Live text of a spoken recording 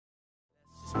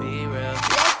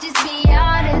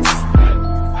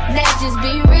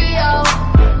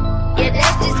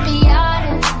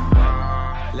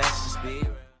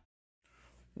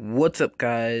What's up,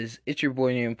 guys? It's your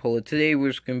boy named Polo. Today we're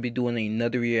just going to be doing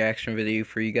another reaction video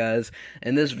for you guys,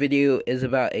 and this video is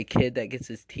about a kid that gets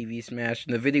his TV smashed.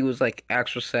 And the video was like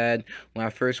actual sad when I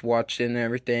first watched it and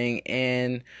everything,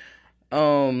 and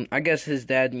I guess his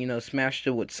dad smashed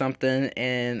it with something,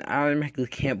 and I automatically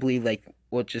can't believe like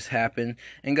what just happened.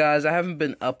 And guys, I haven't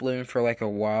been uploading for like a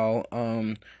while.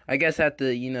 I guess I have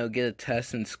to get a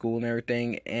test in school and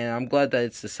everything, and I'm glad that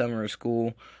it's the summer of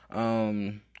school.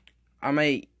 I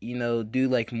might, do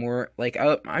like more, like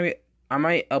I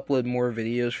might upload more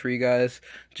videos for you guys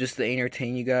just to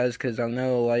entertain you guys, because I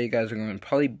know a lot of you guys are going to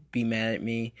probably be mad at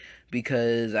me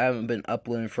because I haven't been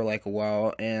uploading for like a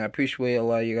while, and I appreciate a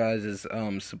lot of you guys'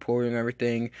 support and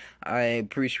everything. I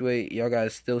appreciate y'all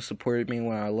guys still supported me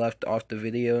when I left off the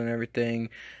video and everything,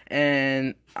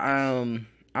 and I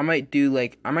might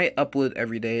upload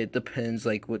every day. It depends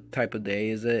like what type of day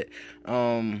is it.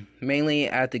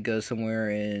 Mainly I have to go somewhere,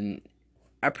 and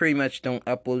I pretty much don't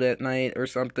upload at night or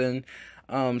something.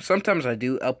 Sometimes I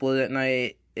do upload at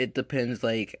night. It depends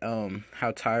like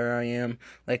how tired I am.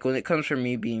 Like when it comes from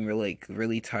me being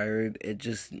really tired, it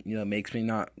just makes me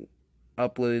not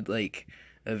upload like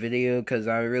a video, because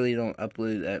I really don't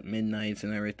upload at midnights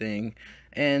and everything.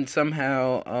 And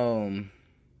somehow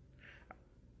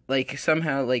I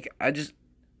just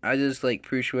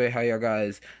appreciate how y'all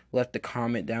guys left a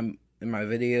comment down in my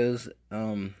videos.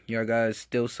 Y'all guys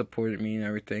still supported me and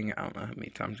everything. I don't know how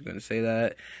many times I'm gonna say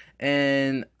that.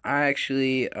 And I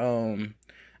actually I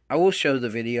will show the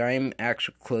video. I am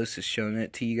actually close to showing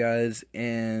it to you guys,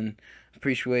 and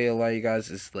appreciate a lot of you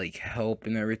guys' like help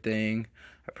and everything.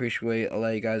 I appreciate a lot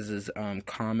of you guys'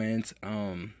 comments.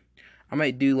 I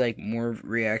might do like more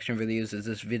reaction videos as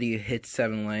this video hits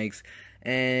 7 likes,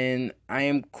 and I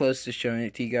am close to showing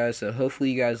it to you guys, so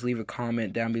hopefully you guys leave a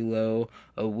comment down below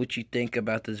of what you think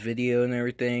about this video and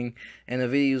everything. And the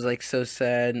video is like so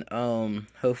sad.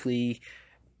 Hopefully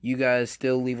you guys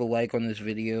still leave a like on this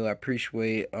video. I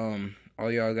appreciate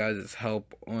all y'all guys'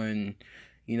 help on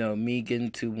me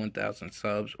getting to 1,000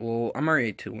 subs. Well, I'm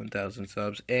already to 1,000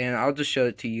 subs, and I'll just show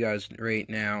it to you guys right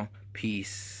now.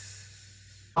 Peace.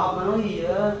 Mà nói gì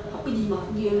á, học cái gì mà học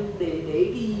gì để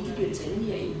cái chuyện xảy như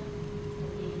vậy?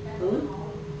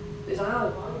 Tại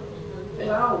sao? Tại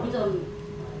sao? Bây giờ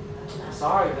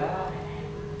sorry, Dad.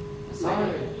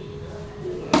 Sorry.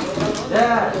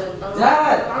 Dad. Dad.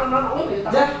 Dad.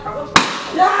 Dad.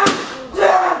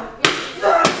 Dad.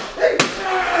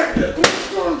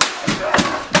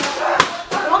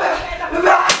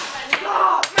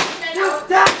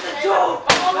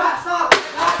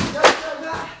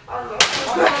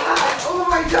 Oh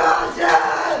my God,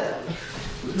 Dad!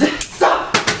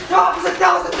 Stop! Stop! It's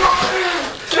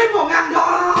 $1,000! Lấy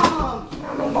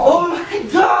 $1,000! Oh my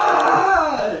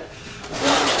God!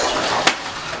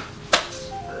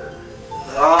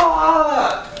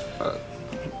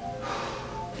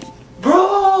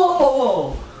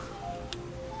 Bro!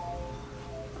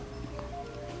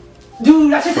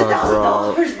 Dude, that's just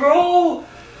 $1,000, bro!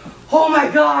 Oh my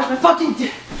gosh, my fucking...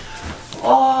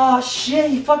 Oh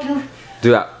shit, you fucking...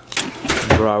 Dude,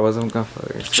 bro, I wasn't gonna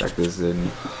fucking expect this, dude.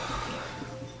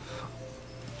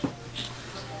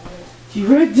 You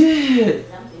rigged it!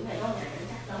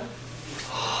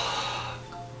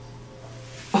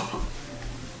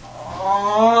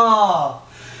 Oh.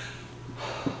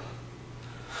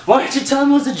 Why didn't you tell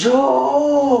me it was a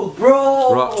joke,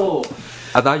 bro?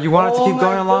 I thought you wanted to keep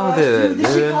going along with it, dude.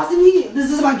 This shit costing me.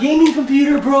 This is my gaming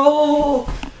computer, bro.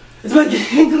 It's my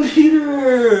gaming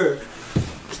computer.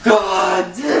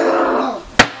 God damn.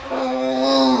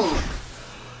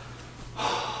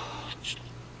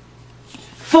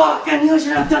 Fuck, I knew I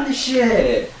should have done this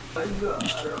shit. Oh my God.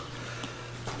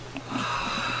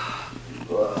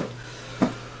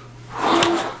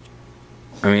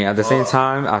 I mean, at the same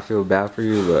time, I feel bad for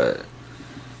you, but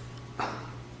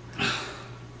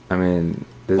I mean,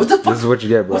 this is what you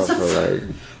get, bro.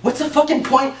 What's the fucking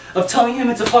point of telling him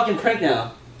it's a fucking prank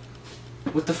now?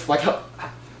 What the like? How?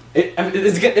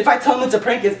 If I tell him it's a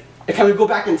prank, can we go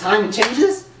back in time and change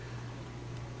this?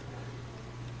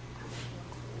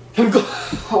 Can we go?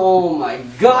 Oh my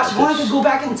gosh! I wanted to go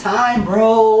back in time,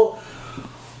 bro.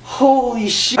 Holy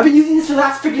shit! I've been using this for the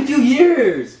last freaking few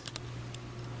years.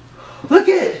 Look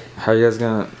it. How you guys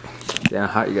gonna? Damn,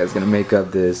 how you guys gonna make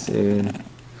up this, dude?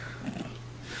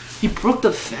 He broke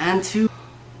the fan too.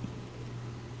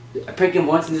 I prank him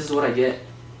once, and this is what I get.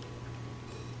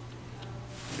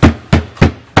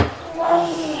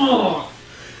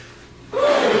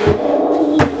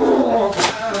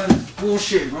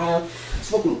 Bullshit, bro. It's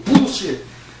fucking bullshit.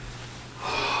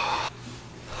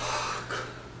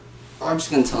 I'm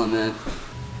just gonna tell him, man.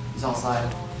 He's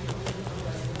outside.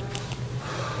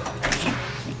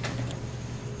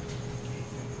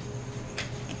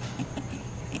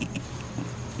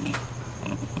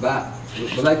 But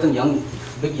like the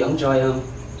big young joy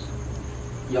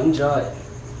young joy.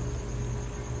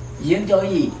 Young joy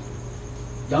gì?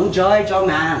 Young joy cho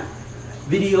mà.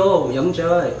 Video young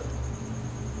joy.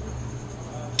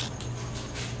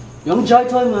 Young joy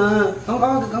thôi mà, không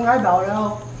có con gái bầu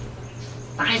đâu.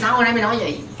 Tại sao hôm nay mày nói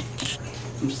gì?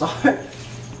 I'm sorry.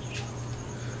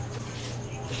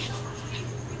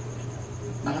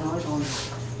 Tao nói thôi.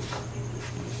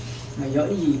 Mày giỡn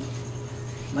cái gì?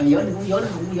 Mày giỡn thì cũng giỡn,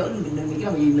 không giỡn mình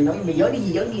cái mày nói mày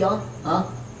giỡn đi đó, hả?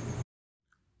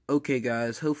 Okay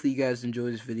guys, hopefully you guys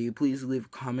enjoyed this video. Please leave a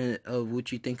comment of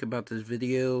what you think about this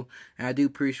video. And I do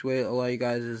appreciate a lot of you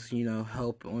guys'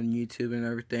 help on YouTube and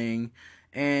everything.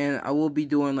 And I will be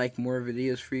doing like more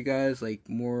videos for you guys, like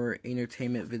more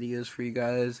entertainment videos for you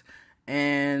guys.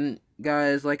 And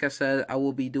guys, like I said, I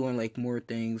will be doing like more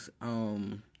things.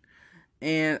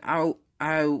 And I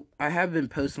have been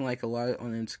posting like a lot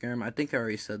on Instagram. I think I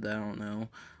already said that, I don't know.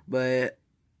 But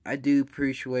I do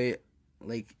appreciate,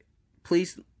 like,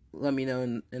 please let me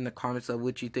know in the comments of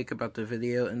what you think about the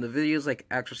video. And the video is like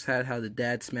actually sad how the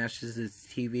dad smashes his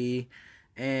TV.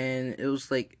 And it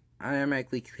was like, I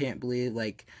automatically can't believe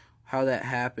like how that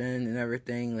happened and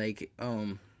everything. Like,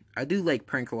 I do like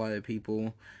prank a lot of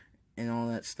people and all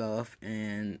that stuff.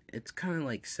 And it's kind of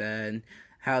like sad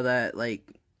how that like,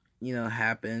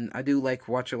 happen. I do like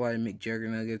watch a lot of McJagger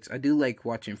Nuggets. I do like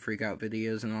watching freak out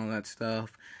videos and all that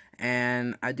stuff.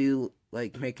 And I do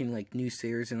like making like new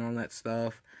series and all that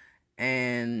stuff.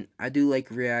 And I do like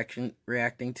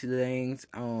reacting to things.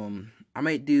 I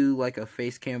might do like a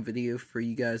face cam video for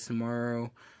you guys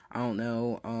tomorrow. I don't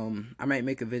know. I might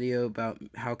make a video about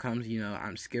how comes,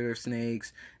 I'm scared of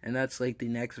snakes. And that's like the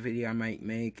next video I might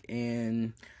make.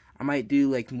 And I might do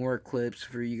like more clips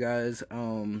for you guys.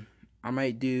 I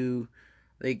might do,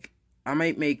 like, I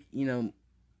might make,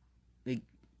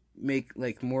 make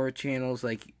like more channels,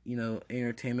 like,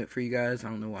 entertainment for you guys. I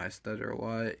don't know why I stutter a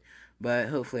lot, but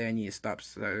hopefully I need to stop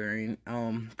stuttering.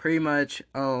 Pretty much,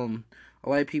 a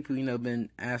lot of people, been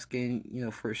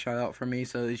asking, for a shout out from me.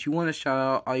 So if you want a shout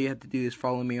out, all you have to do is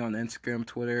follow me on Instagram,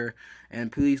 Twitter,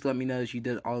 and please let me know if you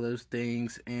did all those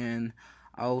things, and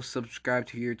I'll subscribe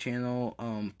to your channel.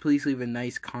 Please leave a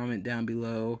nice comment down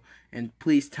below, and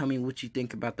please tell me what you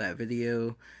think about that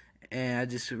video. And I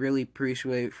just really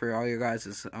appreciate for all your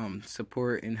guys'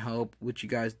 support and help, what you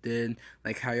guys did,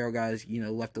 like how y'all guys,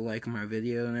 left a like on my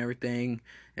video and everything,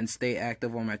 and stay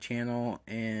active on my channel,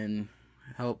 and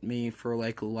helped me for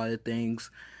like a lot of things.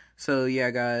 So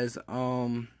yeah guys,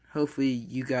 hopefully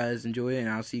you guys enjoy it, and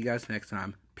I'll see you guys next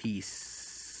time.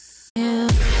 Peace.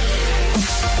 Yeah.